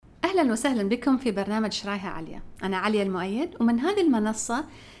أهلا وسهلا بكم في برنامج شرايها عليا. أنا عليا المؤيد، ومن هذه المنصة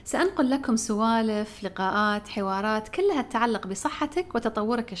سأنقل لكم سوالف، لقاءات، حوارات كلها تتعلق بصحتك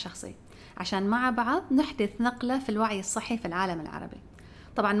وتطورك الشخصي، عشان مع بعض نحدث نقلة في الوعي الصحي في العالم العربي.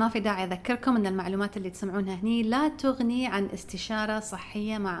 طبعا ما في داعي أذكركم أن المعلومات اللي تسمعونها هني لا تغني عن استشارة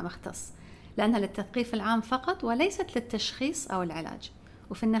صحية مع مختص، لأنها للتثقيف العام فقط وليست للتشخيص أو العلاج.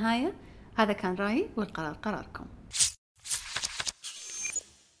 وفي النهاية هذا كان رأيي والقرار قراركم.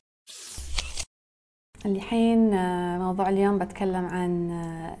 الحين موضوع اليوم بتكلم عن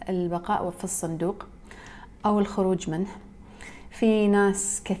البقاء في الصندوق أو الخروج منه. في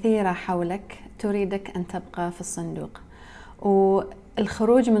ناس كثيرة حولك تريدك أن تبقى في الصندوق،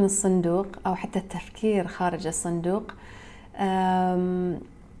 والخروج من الصندوق أو حتى التفكير خارج الصندوق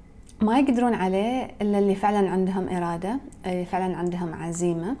ما يقدرون عليه إلا اللي فعلا عندهم إرادة، اللي فعلا عندهم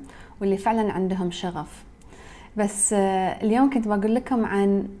عزيمة، واللي فعلا عندهم شغف. بس اليوم كنت بقول لكم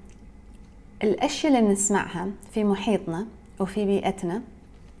عن الأشياء اللي نسمعها في محيطنا وفي بيئتنا.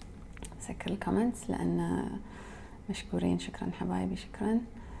 سكر الكومنتس لأن مشكورين، شكرا حبايبي، شكرا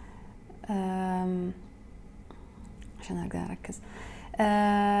عشان أقدر أركز.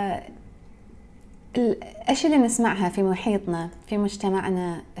 الأشياء اللي نسمعها في محيطنا، في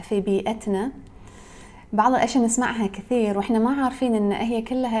مجتمعنا، في بيئتنا، بعض الأشياء نسمعها كثير وإحنا ما عارفين إن هي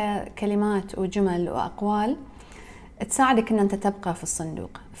كلها كلمات وجمل وأقوال تساعدك ان انت تبقى في الصندوق،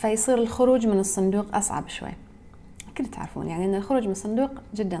 فيصير الخروج من الصندوق اصعب شوي. اكيد تعرفون يعني ان الخروج من الصندوق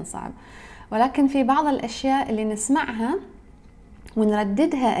جدا صعب، ولكن في بعض الاشياء اللي نسمعها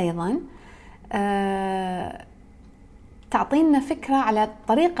ونرددها ايضا تعطينا فكرة على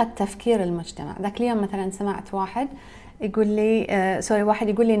طريقة تفكير المجتمع. ذاك اليوم مثلا سمعت واحد يقول لي واحد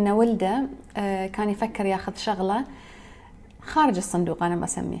يقول لي ان ولده كان يفكر ياخذ شغلة خارج الصندوق، أنا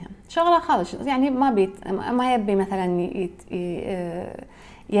بسميها شغلة خارج، يعني ما يبي مثلا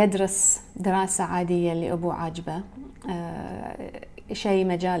يدرس دراسة عادية اللي أبوه عاجبه، شيء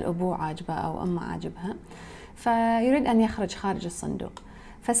مجال أبوه عاجبه أو أمه عاجبها، فيريد أن يخرج خارج الصندوق.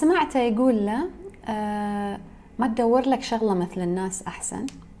 فسمعته يقول له ما تدور لك شغلة مثل الناس أحسن،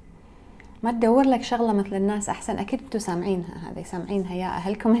 ما تدور لك شغلة مثل الناس أحسن. أكيد أنتوا سامعينها، هذه سامعينها، يا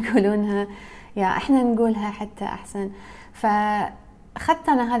أهلكم يقولونها، يا إحنا نقولها حتى أحسن. فأخذت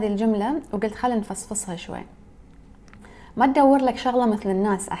أنا هذه الجملة وقلت خلينا نفصفصها شوي. ما تدور لك شغلة مثل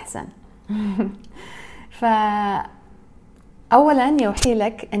الناس أحسن. فأولا يوحي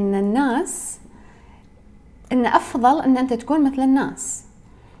لك أن الناس، أن أفضل أن أنت تكون مثل الناس.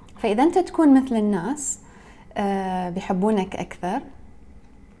 فإذا أنت تكون مثل الناس بيحبونك أكثر،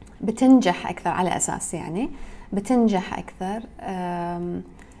 بتنجح أكثر، على أساس يعني بتنجح أكثر،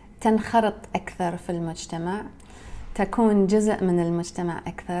 تنخرط أكثر في المجتمع، تكون جزء من المجتمع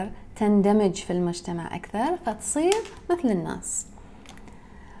أكثر، تندمج في المجتمع أكثر، فتصير مثل الناس.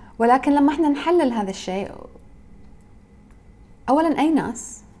 ولكن لما احنا نحلل هذا الشيء، أولا أي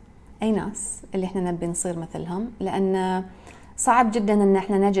ناس اللي احنا نبي نصير مثلهم، لأن صعب جدا أن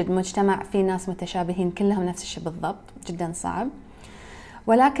احنا نجد مجتمع فيه ناس متشابهين كلهم نفس الشيء بالضبط، جدا صعب.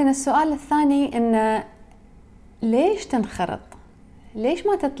 ولكن السؤال الثاني إن ليش تنخرط؟ ليش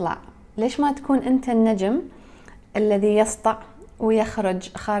ما تطلع؟ ليش ما تكون أنت النجم الذي يسطع ويخرج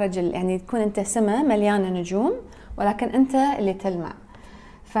خارج يعني تكون أنت سماء مليانة نجوم، ولكن أنت اللي تلمع.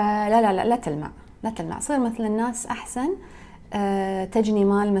 فلا لا لا لا تلمع، لا تلمع، صير مثل الناس أحسن. تجني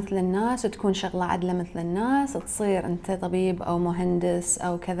مال مثل الناس، وتكون شغلة عدلة مثل الناس، تصير أنت طبيب أو مهندس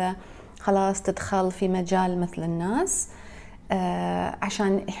أو كذا، خلاص تدخل في مجال مثل الناس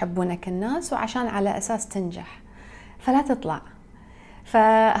عشان يحبونك الناس وعشان على أساس تنجح. فلا تطلع.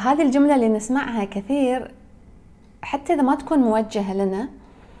 فهذه الجملة اللي نسمعها كثير، حتى إذا ما تكون موجهة لنا،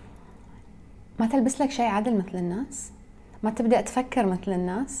 ما تلبس لك شيء عدل مثل الناس، ما تبدأ تفكر مثل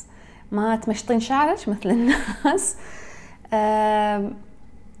الناس، ما تمشطين شعرك مثل الناس.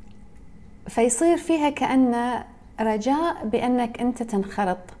 فيصير فيها كأن رجاء بأنك أنت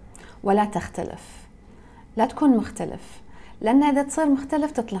تنخرط ولا تختلف، لا تكون مختلف، لأن إذا تصير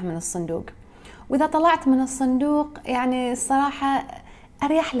مختلف تطلع من الصندوق. وإذا طلعت من الصندوق يعني الصراحة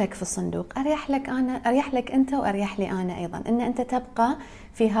أريح لك في الصندوق، أريح لك أنا، أريح لك أنت، وأريح لي أنا أيضا، إن أنت تبقى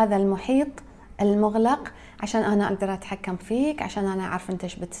في هذا المحيط المغلق، عشان أنا أقدر أتحكم فيك، عشان أنا أعرف أنت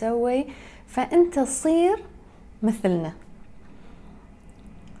إيش بتسوي. فأنت صير مثلنا،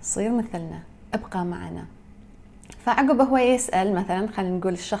 صير مثلنا، ابقى معنا. فعقب هو يسأل مثلا، خلينا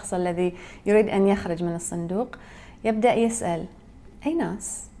نقول الشخص الذي يريد أن يخرج من الصندوق يبدأ يسأل أي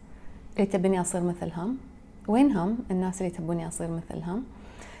ناس اللي تبني أصير مثلهم؟ وينهم الناس اللي تبوني أصير مثلهم؟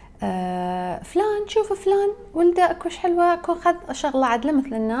 فلان، شوف فلان ولده كوش حلوة، خذ شغلة عدلة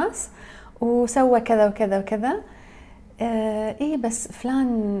مثل الناس وسوى كذا وكذا وكذا. إيه بس فلان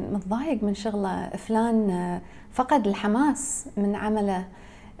متضايق من شغله، فلان فقد الحماس من عمله،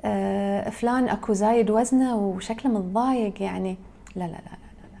 فلان أكو زايد وزنه وشكله متضايق يعني. لا لا لا لا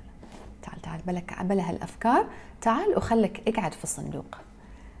لا, لا. تعال بلا هالأفكار، تعال وخلك اقعد في الصندوق،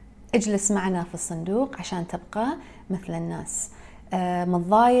 اجلس معنا في الصندوق عشان تبقى مثل الناس.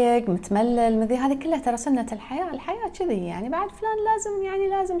 متضايق متملل مذي، هذه كلها ترى سنة الحياة كذي يعني. بعد فلان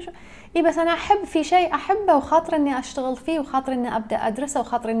لازم شو اي، بس انا احب في شيء احبه وخاطر اني اشتغل فيه وخاطر اني ابدا ادرسه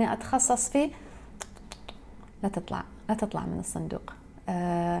وخاطر اني اتخصص فيه. لا تطلع من الصندوق،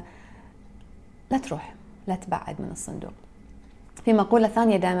 لا تروح، لا تبعد من الصندوق. في مقولة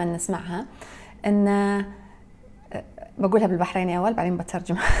ثانية دائما نسمعها، ان بقولها بالبحريني اول بعدين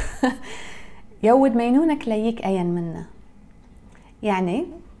بترجمها يود مينونك ليك اين منه. يعني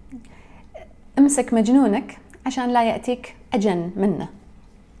امسك مجنونك عشان لا يأتيك أجن منه.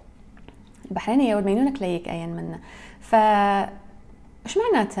 البحريني يود مينونك ليك أين منه. إيش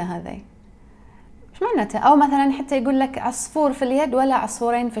معناته هذا؟ إيش معناته؟ أو مثلا حتى يقول لك عصفور في اليد ولا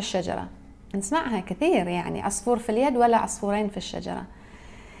عصفورين في الشجرة. نسمعها كثير يعني، عصفور في اليد ولا عصفورين في الشجرة.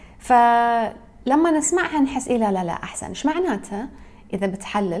 فلما نسمعها نحس إيه لا أحسن. إيش معناته؟ إذا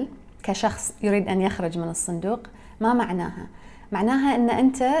بتحلل كشخص يريد أن يخرج من الصندوق، ما معناها؟ معناها أن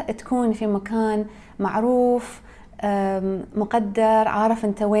أنت تكون في مكان معروف، مقدر، عارف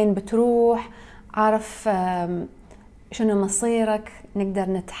أنت وين بتروح، عارف شنو مصيرك، نقدر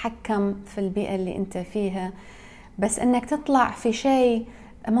نتحكم في البيئة اللي أنت فيها. بس أنك تطلع في شيء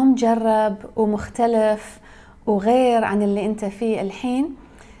مو مجرب ومختلف وغير عن اللي أنت فيه الحين،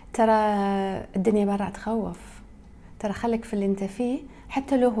 ترى الدنيا برا تخوف. ترى خليك في اللي أنت فيه،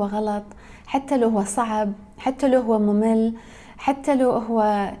 حتى لو هو غلط، حتى لو هو صعب، حتى لو هو ممل، حتى لو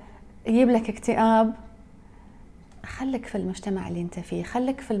هو يجيب لك اكتئاب. خليك في المجتمع اللي انت فيه،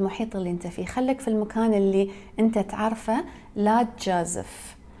 خليك في المحيط اللي انت فيه، خليك في المكان اللي انت تعرفه. لا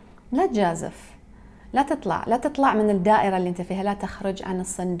تجازف، لا تطلع من الدائرة اللي انت فيها، لا تخرج عن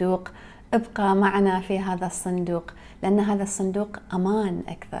الصندوق. ابقى معنا في هذا الصندوق، لأن هذا الصندوق أمان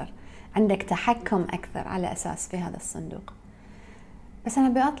أكثر، عندك تحكم أكثر على أساس في هذا الصندوق. بس أنا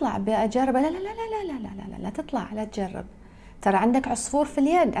بأطلع بأجرب، لا لا لا لا لا لا لا لا, لا تطلع، لا تجرب. ترى عندك عصفور في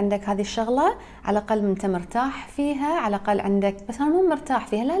اليد، عندك هذه الشغلة على الأقل أنت مرتاح فيها، على الأقل عندك، بس أنا مو مرتاح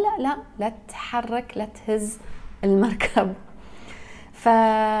فيها. لا لا لا لا تحرك، لا تهز المركب.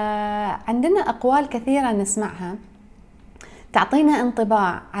 فعندنا أقوال كثيرة نسمعها تعطينا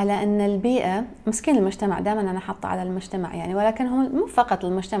انطباع على أن البيئة، مسكين المجتمع، دائما أنا حاطة على المجتمع يعني، ولكن هو مو فقط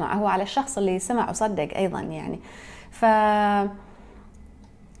المجتمع، هو على الشخص اللي سمع وصدق أيضا يعني.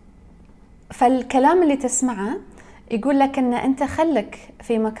 فالكلام اللي تسمعه يقول لك أن أنت خلك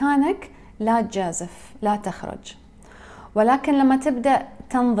في مكانك، لا تجازف، لا تخرج. ولكن لما تبدأ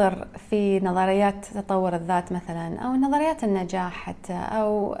تنظر في نظريات تطور الذات مثلا، أو نظريات النجاح حتى،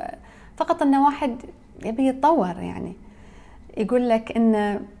 أو فقط أن واحد يبي يتطور يعني، يقول لك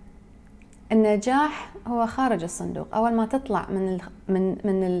أن النجاح هو خارج الصندوق. أول ما تطلع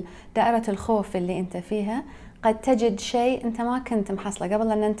من دائرة الخوف اللي أنت فيها، قد تجد شيء أنت ما كنت محصله قبل،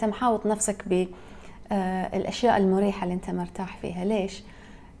 لأن أنت محاوط نفسك بالأشياء المريحة اللي أنت مرتاح فيها. ليش؟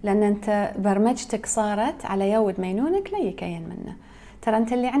 لأن أنت برمجتك صارت على يود مينونك ليك أين منه. ترى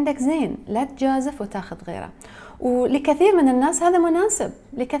أنت اللي عندك زين، لا تجازف وتاخذ غيره. ولكثير من الناس هذا مناسب،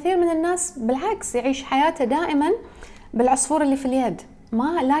 لكثير من الناس بالعكس يعيش حياته دائما بالعصفور اللي في اليد،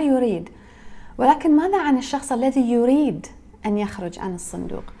 لا يريد. ولكن ماذا عن الشخص الذي يريد أن يخرج عن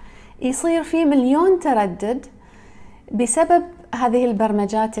الصندوق؟ يصير فيه مليون تردد بسبب هذه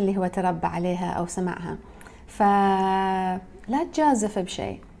البرمجات اللي هو تربى عليها أو سمعها. فلا تجازف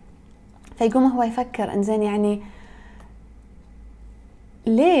بشيء. فيقوم هو يفكر إنزين يعني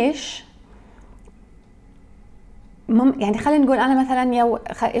ليش يعني خلينا نقول أنا مثلا هو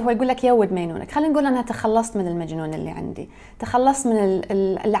يقول لك يود مينونك، خلينا نقول أنا تخلصت من المجنون اللي عندي، تخلصت من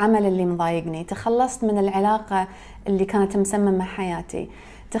العمل اللي مضايقني، تخلصت من العلاقة اللي كانت مسممة حياتي،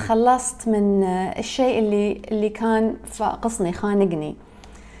 تخلصت من الشيء اللي كان فاقصني، خانقني.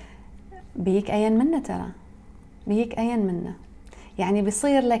 بيك أين منه، ترى بيك أين منه. يعني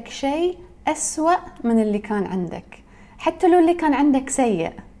بيصير لك شيء أسوأ من اللي كان عندك، حتى لو اللي كان عندك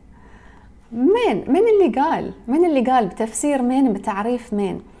سيء. من اللي قال بتفسير مين، بتعريف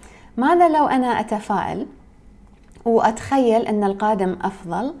مين؟ ماذا لو أنا أتفائل وأتخيل أن القادم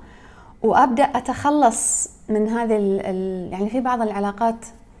أفضل، وأبدأ أتخلص من هذه يعني في بعض العلاقات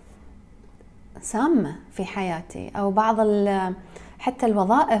سامة في حياتي، أو بعض حتى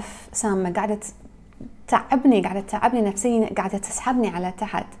الوظائف سامة، قاعدة تعبني نفسيا، قاعدة تسحبني على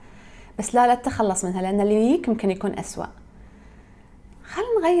تحت. بس لا تتخلص منها، لأن اللي يجيك ممكن يكون أسوأ.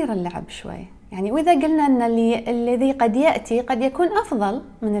 خلينا نغير اللعب شوي، يعني وإذا قلنا أن الذي قد يأتي قد يكون أفضل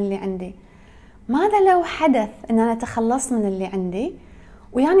من اللي عندي، ماذا لو حدث أن أنا تخلصت من اللي عندي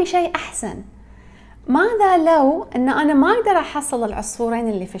ويعني شيء أحسن؟ ماذا لو أن أنا ما أقدر أحصل العصفورين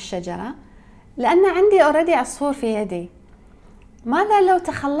اللي في الشجرة لأن عندي أوريدي عصفور في يدي؟ ماذا لو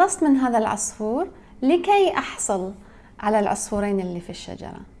تخلصت من هذا العصفور لكي أحصل على العصفورين اللي في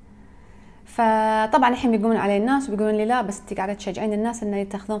الشجرة؟ فطبعا الحين بيقومون علي الناس وبيقولون لي لا بس انت قاعده تشجعين الناس انه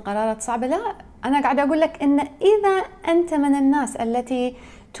يتخذون قرارات صعبه. لا، انا قاعده اقول لك ان اذا انت من الناس التي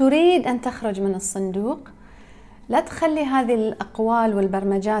تريد ان تخرج من الصندوق، لا تخلي هذه الاقوال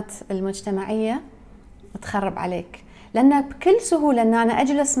والبرمجات المجتمعيه تخرب عليك، لان بكل سهوله ان انا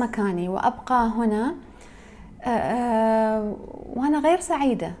اجلس مكاني وابقى هنا وانا غير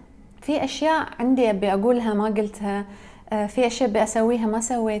سعيده، في اشياء عندي ابي اقولها ما قلتها، في اشياء ابي اسويها ما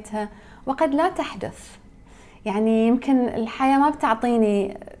سويتها وقد لا تحدث. يعني يمكن الحياة ما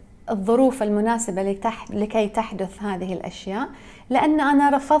بتعطيني الظروف المناسبة لكي تحدث هذه الأشياء، لأن أنا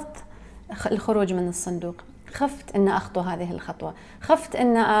رفضت الخروج من الصندوق، خفت أن أخطو هذه الخطوة، خفت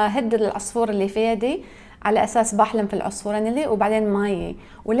أن أهد العصفور اللي في يدي على أساس بحلم في العصفورين اللي وبعدين ما يجي.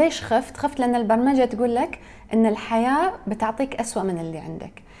 وليش خفت؟ خفت لأن البرمجة تقول لك أن الحياة بتعطيك أسوأ من اللي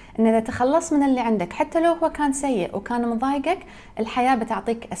عندك، أن إذا تخلص من اللي عندك حتى لو هو كان سيء وكان مضايقك، الحياة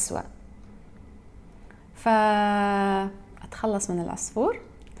بتعطيك أسوأ. فأتخلص من العصفور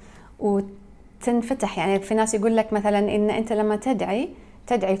وتنفتح. يعني في ناس يقول لك مثلا إن أنت لما تدعي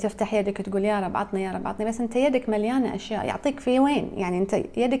وتفتح يدك وتقول يا رب عطني يا رب عطني، بس أنت يدك مليانة أشياء، يعطيك في وين؟ يعني أنت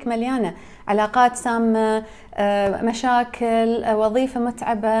يدك مليانة علاقات سامة، مشاكل، وظيفة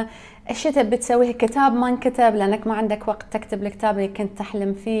متعبة، أشياء تبي تسويها، كتاب ما انكتب لأنك ما عندك وقت تكتب الكتاب اللي كنت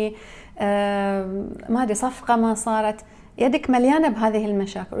تحلم فيه، ما أدري صفقة ما صارت، يدك مليانة بهذه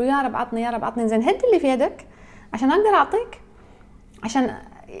المشاكل، ويا رب عطني يا رب عطني. زين هد اللي في يدك عشان أقدر أعطيك، عشان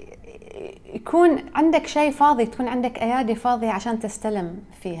يكون عندك شيء فاضي، تكون عندك أيادي فاضية عشان تستلم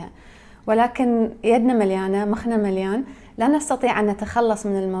فيها. ولكن يدنا مليانة، مخنا مليان، لا نستطيع أن نتخلص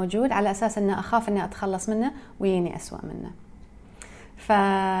من الموجود على أساس أن أخاف أني أتخلص منه ويني أسوأ منه.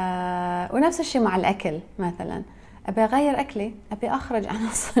 ونفس الشيء مع الأكل مثلا، أبي أغير أكلي، أبي أخرج عن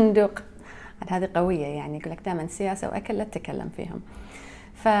الصندوق. هذه قوية، يعني يقول لك دائما سياسة وأكل لا تتكلم فيهم،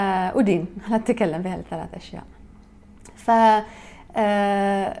 ودين لا تتكلم بها الثلاث أشياء.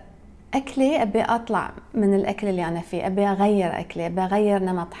 أكلي أبي أطلع من الأكل اللي أنا فيه، أبي أغير أكلي، أبي أغير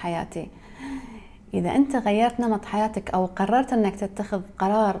نمط حياتي. إذا أنت غيرت نمط حياتك أو قررت أنك تتخذ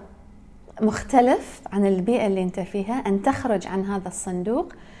قرار مختلف عن البيئة اللي أنت فيها، أن تخرج عن هذا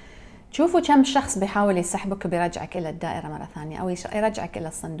الصندوق، شوفوا كم شخص بيحاول يسحبك وبيرجعك إلى الدائرة مرة ثانية أو يرجعك إلى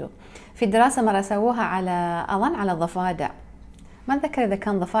الصندوق. في دراسة مرة سووها أظن على الضفادع، ما أتذكر إذا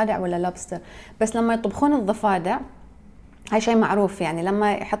كان ضفادع ولا لوبستر، بس لما يطبخون الضفادع، هاي شيء معروف، يعني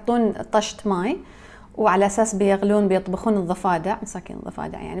لما يحطون طشت ماي وعلى أساس بيطبخون الضفادع، مساكين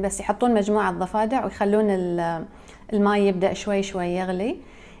الضفادع يعني، بس يحطون مجموعة ضفادع ويخلون الماي يبدأ شوي شوي يغلي.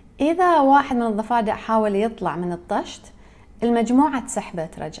 إذا واحد من الضفادع حاول يطلع من الطشت، المجموعة تسحبه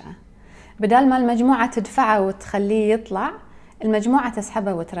ترجعه، بدال ما المجموعة تدفعه وتخليه يطلع، المجموعة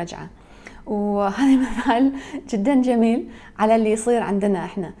تسحبه وترجعه. وهذا مثال جدا جميل على اللي يصير عندنا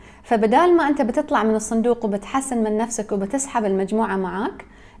احنا. فبدال ما انت بتطلع من الصندوق وبتحسن من نفسك وبتسحب المجموعة معاك،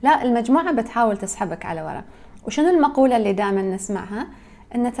 لا، المجموعة بتحاول تسحبك على ورا. وشنو المقولة اللي دائما نسمعها؟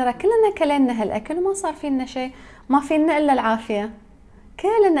 ان ترى كلنا كلنا هالاكل وما صار فينا شيء، ما فينا الا العافية،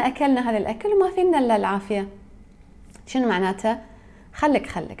 كلنا اكلنا هذا الاكل وما فينا الا العافية. شنو معناته؟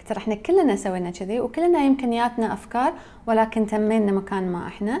 خلك ترى احنا كلنا سوينا كذي، وكلنا يمكنياتنا افكار، ولكن تمينا مكان ما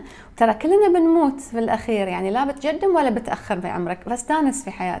احنا، وترى كلنا بنموت في الاخير، يعني لا بتقدم ولا بتاخر بعمرك، فاستانس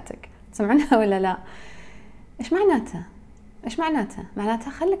في حياتك. تسمعونها ولا لا؟ ايش معناته؟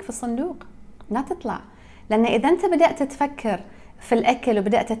 معناته خليك في الصندوق، لا تطلع. لان اذا انت بدأت تفكر في الاكل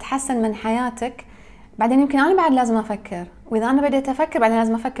وبدأت تتحسن من حياتك، بعدين يمكن انا بعد لازم افكر، واذا انا بدأت افكر بعدين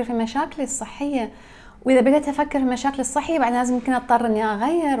لازم افكر في مشاكلي الصحية، واذا بديت افكر في مشاكل الصحيه بعد لازم يمكن اضطر اني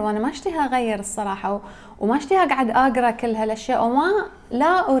اغير، وانا ما اشتهي اغير الصراحه، وما اشتهي اقعد اقرا كل هالاشياء،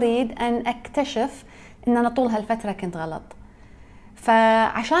 لا اريد ان اكتشف ان انا طول هالفتره كنت غلط.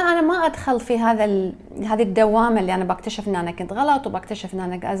 فعشان انا ما ادخل في هذه الدوامه اللي انا بكتشف ان انا كنت غلط، وبكتشف ان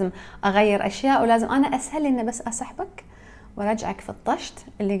انا لازم اغير اشياء، ولازم انا اسهل اني بس اسحبك وارجعك في الطشت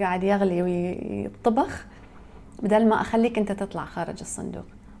اللي قاعد يغلي ويطبخ، بدل ما اخليك انت تطلع خارج الصندوق.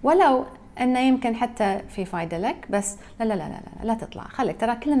 ولو انه يمكن حتى في فايده لك، بس لا لا لا لا لا, لا تطلع، خليك،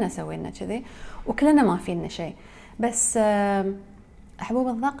 ترى كلنا سوينا كذي وكلنا ما فينا شيء. بس حبوب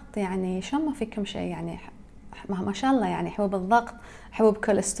الضغط، يعني شلون ما فيكم شيء؟ يعني ما شاء الله، يعني حبوب الضغط، حبوب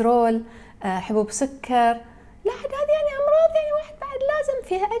كوليسترول، حبوب سكر، لا هذه يعني امراض، يعني واحد بعد لازم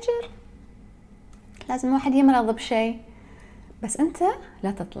فيها اجر. لازم الواحد يمرض بشيء، بس أنت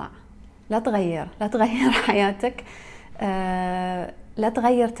لا تطلع، لا تغير حياتك، لا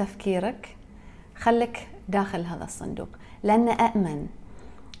تغير تفكيرك، خلك داخل هذا الصندوق لأنه أأمن،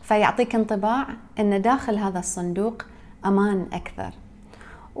 فيعطيك انطباع أن داخل هذا الصندوق أمان أكثر.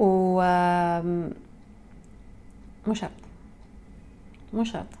 ومو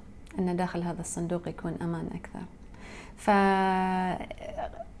شرط أن داخل هذا الصندوق يكون أمان أكثر.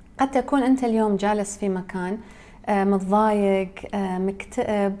 فقد تكون أنت اليوم جالس في مكان متضايق،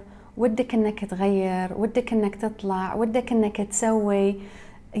 مكتئب، ودك أنك تغير، ودك أنك تطلع، ودك أنك تسوي،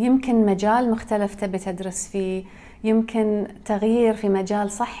 يمكن مجال مختلف تبي تدرس فيه، يمكن تغيير في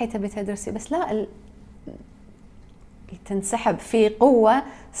مجال صحي تبي تدرس فيه، بس لا، تنسحب في قوة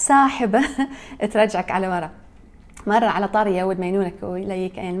ساحبة ترجعك على ورا. مرة على طاري يود مينونك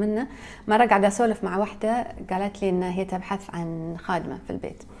ويليك أين منه، مرة قاعدة أسولف مع واحدة قالت لي إن هي تبحث عن خادمة في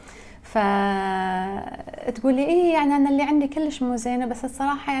البيت، فتقول لي إيه يعني أنا اللي عندي كلش مو زينة، بس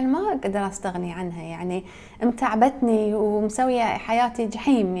الصراحة يعني ما أقدر أستغني عنها، يعني متعبتني ومسوية حياتي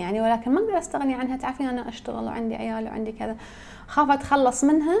جحيم يعني، ولكن ما أقدر أستغني عنها، تعرفين أنا أشتغل وعندي عيال وعندي كذا، خاف أتخلص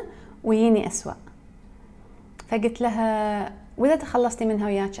منها ويجيني أسوأ. فقلت لها وإذا تخلصتي منها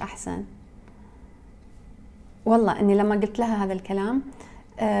وياك أحسن. والله اني لما قلت لها هذا الكلام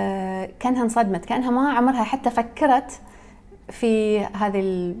كانها انصدمت، كانها ما عمرها حتى فكرت في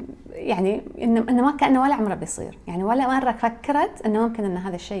هذه يعني انه ما كانه ولا عمره بيصير، يعني ولا مره فكرت انه ممكن ان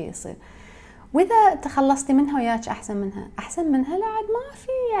هذا الشيء يصير. واذا تخلصتي منها وياك احسن منها، لا عاد ما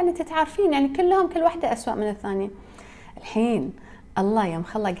في، يعني تتعارفين، يعني كل واحده اسوأ من الثانيه. الحين الله يوم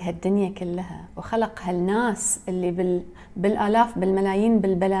خلق هالدنيا كلها وخلق هالناس اللي بالالاف بالملايين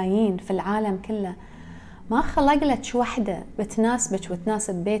بالبلايين في العالم كله، ما خلق لك وحده بتناسبك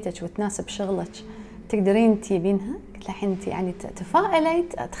وتناسب بيتك وتناسب شغلك تقدرين تجيبينها؟ قلت لها الحين انت يعني تفائلي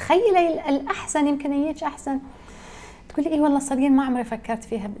تخيلي الاحسن يمكن يجيك احسن. تقولي اي والله صدقين ما عمري فكرت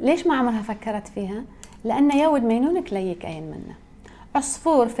فيها. ليش ما عمرها فكرت فيها؟ لان يود مينونك ليك اين منه،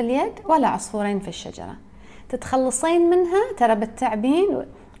 عصفور في اليد ولا عصفورين في الشجره، تتخلصين منها ترى بالتعبين،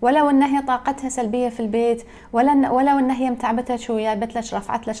 ولو ان هي طاقتها سلبيه في البيت، ولو ان هي متعبتك وجابت لك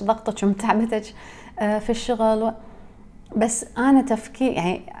رفعت لك ضغطك ومتعبتك في الشغل. بس انا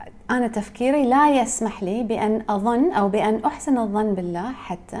تفكيري لا يسمح لي بان اظن او بان احسن الظن بالله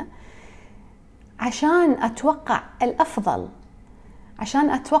حتى عشان اتوقع الافضل، عشان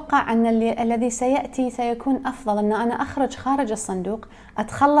اتوقع ان الذي سياتي سيكون افضل، ان انا اخرج خارج الصندوق،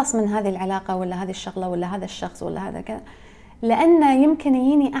 اتخلص من هذه العلاقه ولا هذه الشغله ولا هذا الشخص ولا هذا كذا، لأنه يمكن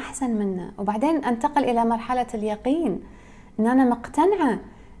يجيني أحسن منه، وبعدين أنتقل إلى مرحلة اليقين أن أنا مقتنعة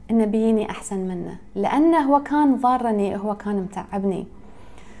أنه بيجيني أحسن منه، لأنه هو كان ضارني، هو كان متعبني،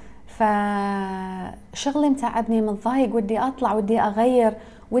 فشغلي متعبني، متضايق، ودي أطلع، ودي أغير،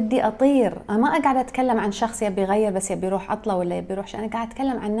 ودي أطير. أنا ما أقعد أتكلم عن شخص يبي يغير بس يبي يروح أطلع ولا يبي يروح، أنا قاعد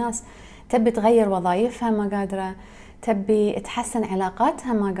أتكلم عن ناس تبي تغير وظائفها ما قادرة، تبي تحسن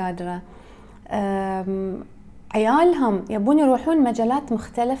علاقاتها ما قادرة، عيالهم يبون يروحون مجالات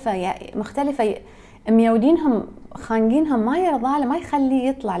مختلفة ميودينهم خانقينهم، ما يرضى له، ما يخليه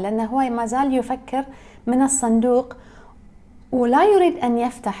يطلع، لأنه هو ما زال يفكر من الصندوق ولا يريد أن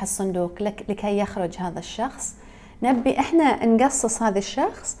يفتح الصندوق لكي يخرج هذا الشخص. نبي إحنا نقصص هذا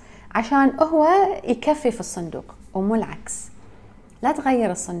الشخص عشان هو يكفي في الصندوق ومو العكس. لا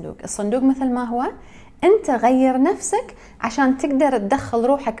تغير الصندوق مثل ما هو، أنت غير نفسك عشان تقدر تدخل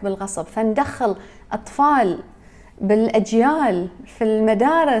روحك بالغصب. فندخل أطفال بالأجيال في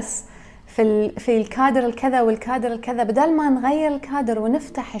المدارس في الكادر الكذا والكادر الكذا، بدل ما نغير الكادر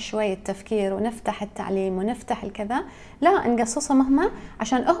ونفتح شوية التفكير ونفتح التعليم ونفتح الكذا، لا نقصصه مهما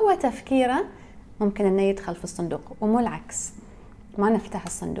عشان هو تفكيره ممكن انه يدخل في الصندوق ومو العكس، ما نفتح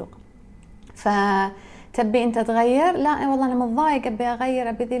الصندوق. فتبي انت تغير، لا والله انا متضايق ابي اغير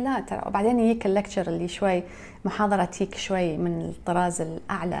ابي ذي، لا ترى. وبعدين يجيك اللكتشر اللي شوي محاضرة تيك شوي من الطراز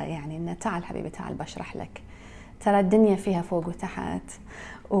الاعلى، يعني انه تعال حبيبي تعال بشرح لك، ترى الدنيا فيها فوق وتحت،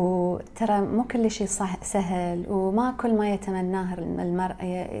 وترى مو كل شيء سهل، وما كل ما يتمناه المرء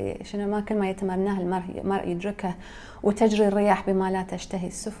ما كل ما يتمناه المرء يدركه، وتجري الرياح بما لا تشتهي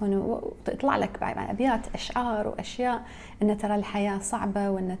السفن، وتطلع لك أبيات أشعار وأشياء إن ترى الحياة صعبة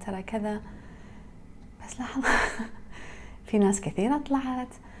وإن ترى كذا. بس لحظة في ناس كثيرة طلعت،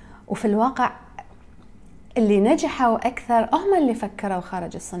 وفي الواقع اللي نجحوا أكثر هم اللي فكروا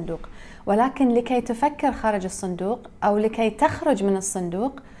خارج الصندوق. ولكن لكي تفكر خارج الصندوق أو لكي تخرج من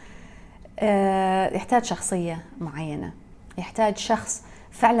الصندوق يحتاج شخصية معينة، يحتاج شخص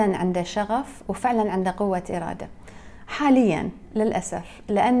فعلا عنده شغف وفعلا عنده قوة إرادة. حاليا للأسف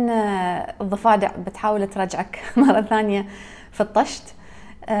لأن الضفادع بتحاول ترجعك مرة ثانية في الطشت،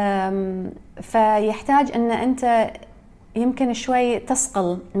 فيحتاج أن أنت يمكن شوي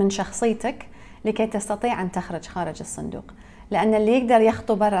تصقل من شخصيتك لكي تستطيع أن تخرج خارج الصندوق، لأن اللي يقدر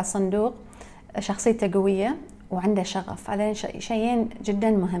يخطو برا الصندوق شخصيته قوية وعنده شغف. هذين شيئين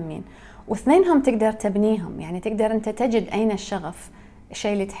جدا مهمين، واثنينهم تقدر تبنيهم، يعني تقدر أنت تجد أين الشغف،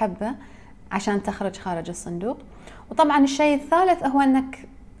 الشيء اللي تحبه عشان تخرج خارج الصندوق. وطبعا الشيء الثالث هو أنك،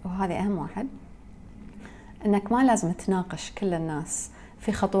 وهذا أهم واحد، أنك ما لازم تناقش كل الناس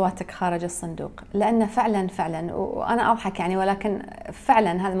في خطواتك خارج الصندوق، لأنه فعلا وأنا أضحك يعني، ولكن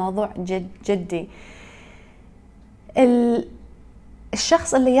فعلا هذا الموضوع جدي.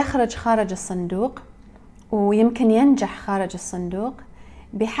 الشخص اللي يخرج خارج الصندوق ويمكن ينجح خارج الصندوق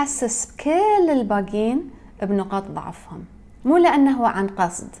بيحسس كل الباقين بنقاط ضعفهم، مو لأنه هو عن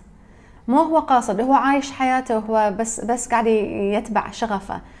قصد، مو هو قاصد، هو عايش حياته وهو بس قاعد يتبع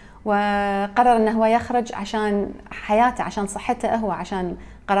شغفه، وقرر انه هو يخرج عشان حياته، عشان صحته هو، عشان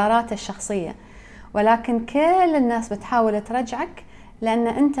قراراته الشخصية. ولكن كل الناس بتحاول ترجعك لأن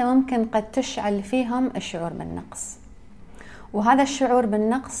أنت ممكن قد تشعل فيهم الشعور بالنقص، وهذا الشعور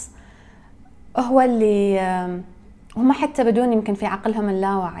بالنقص هو اللي هم حتى بدون يمكن في عقلهم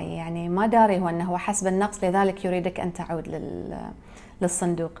اللاواعي يعني ما داري هو أنه هو حس بالنقص، لذلك يريدك أن تعود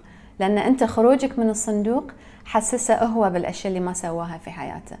للصندوق، لأن أنت خروجك من الصندوق حسسه هو بالأشياء اللي ما سواها في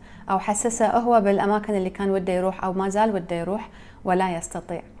حياته، أو حسسه هو بالأماكن اللي كان وده يروح أو ما زال وده يروح ولا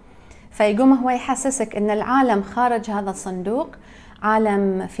يستطيع. فيقوم هو يحسسك أن العالم خارج هذا الصندوق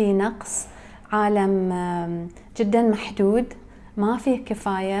عالم فيه نقص، عالم جدا محدود، ما فيه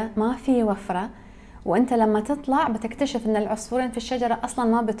كفاية، ما فيه وفرة. وأنت لما تطلع بتكتشف أن العصفورين في الشجرة أصلا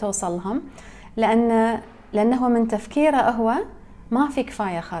ما بتوصلهم، لأنه من تفكيره هو ما في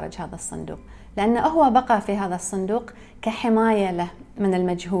كفاية خارج هذا الصندوق، لأنه هو بقى في هذا الصندوق كحماية له من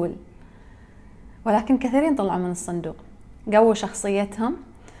المجهول. ولكن كثيرين طلعوا من الصندوق، قووا شخصيتهم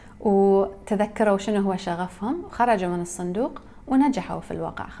وتذكروا شنو هو شغفهم، خرجوا من الصندوق ونجحوا في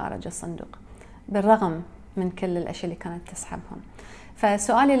الواقع خارج الصندوق بالرغم من كل الأشياء اللي كانت تسحبهم.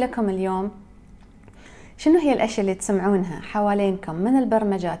 فسؤالي لكم اليوم، شنو هي الأشياء اللي تسمعونها حوالينكم من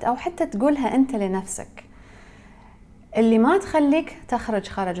البرمجات أو حتى تقولها أنت لنفسك اللي ما تخليك تخرج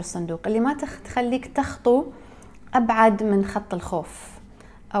خارج الصندوق، اللي ما تخليك تخطو أبعد من خط الخوف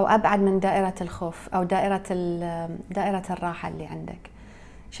أو أبعد من دائرة الخوف أو دائرة الراحة اللي عندك؟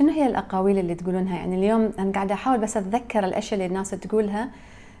 شنو هي الأقاويل اللي تقولونها؟ يعني اليوم أنا قاعدة أحاول بس أتذكر الأشياء اللي الناس تقولها،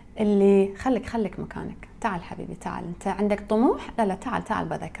 اللي خليك مكانك، تعال حبيبي تعال، أنت عندك طموح، لا تعال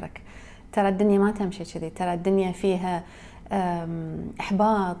بذكرك، ترى الدنيا ما تمشي كذي، ترى الدنيا فيها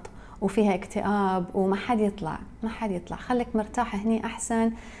إحباط وفيها اكتئاب وما حد يطلع، خليك مرتاح هني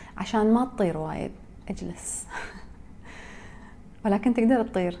أحسن عشان ما تطير وايد، اجلس. ولكن تقدر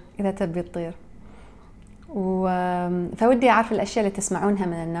تطير إذا تبي تطير. فودي أعرف الأشياء اللي تسمعونها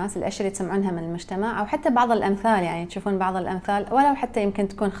من الناس، الأشياء اللي تسمعونها من المجتمع، أو حتى بعض الأمثال، يعني تشوفون بعض الأمثال ولو حتى يمكن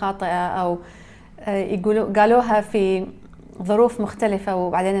تكون خاطئة أو قالوها في ظروف مختلفة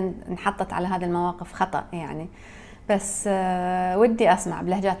وبعدين انحطت على هذه المواقف خطأ يعني. بس ودي أسمع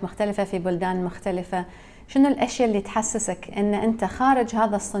بلهجات مختلفة في بلدان مختلفة شنو الأشياء اللي تحسسك أن أنت خارج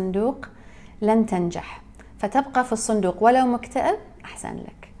هذا الصندوق لن تنجح، فتبقى في الصندوق ولو مكتئب أحسن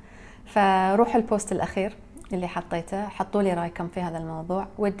لك. فروحوا البوست الأخير اللي حطيته، حطوا لي رأيكم في هذا الموضوع،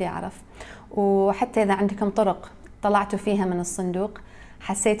 ودي أعرف. وحتى إذا عندكم طرق طلعتوا فيها من الصندوق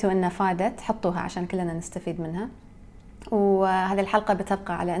حسيتوا أنها فادت، حطوها عشان كلنا نستفيد منها. وهذه الحلقة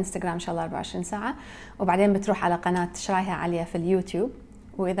بتبقى على انستغرام إن شاء الله 24 ساعة، وبعدين بتروح على قناة شرايها عالية في اليوتيوب.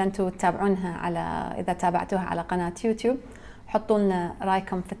 وإذا أنتوا تتابعونها إذا تابعتوها على قناة يوتيوب حطوا لنا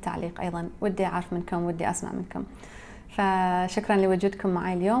رأيكم في التعليق أيضا، ودي أعرف منكم، ودي أسمع منكم. فشكرا لوجودكم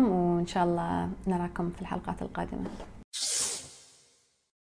معي اليوم، وإن شاء الله نراكم في الحلقات القادمة.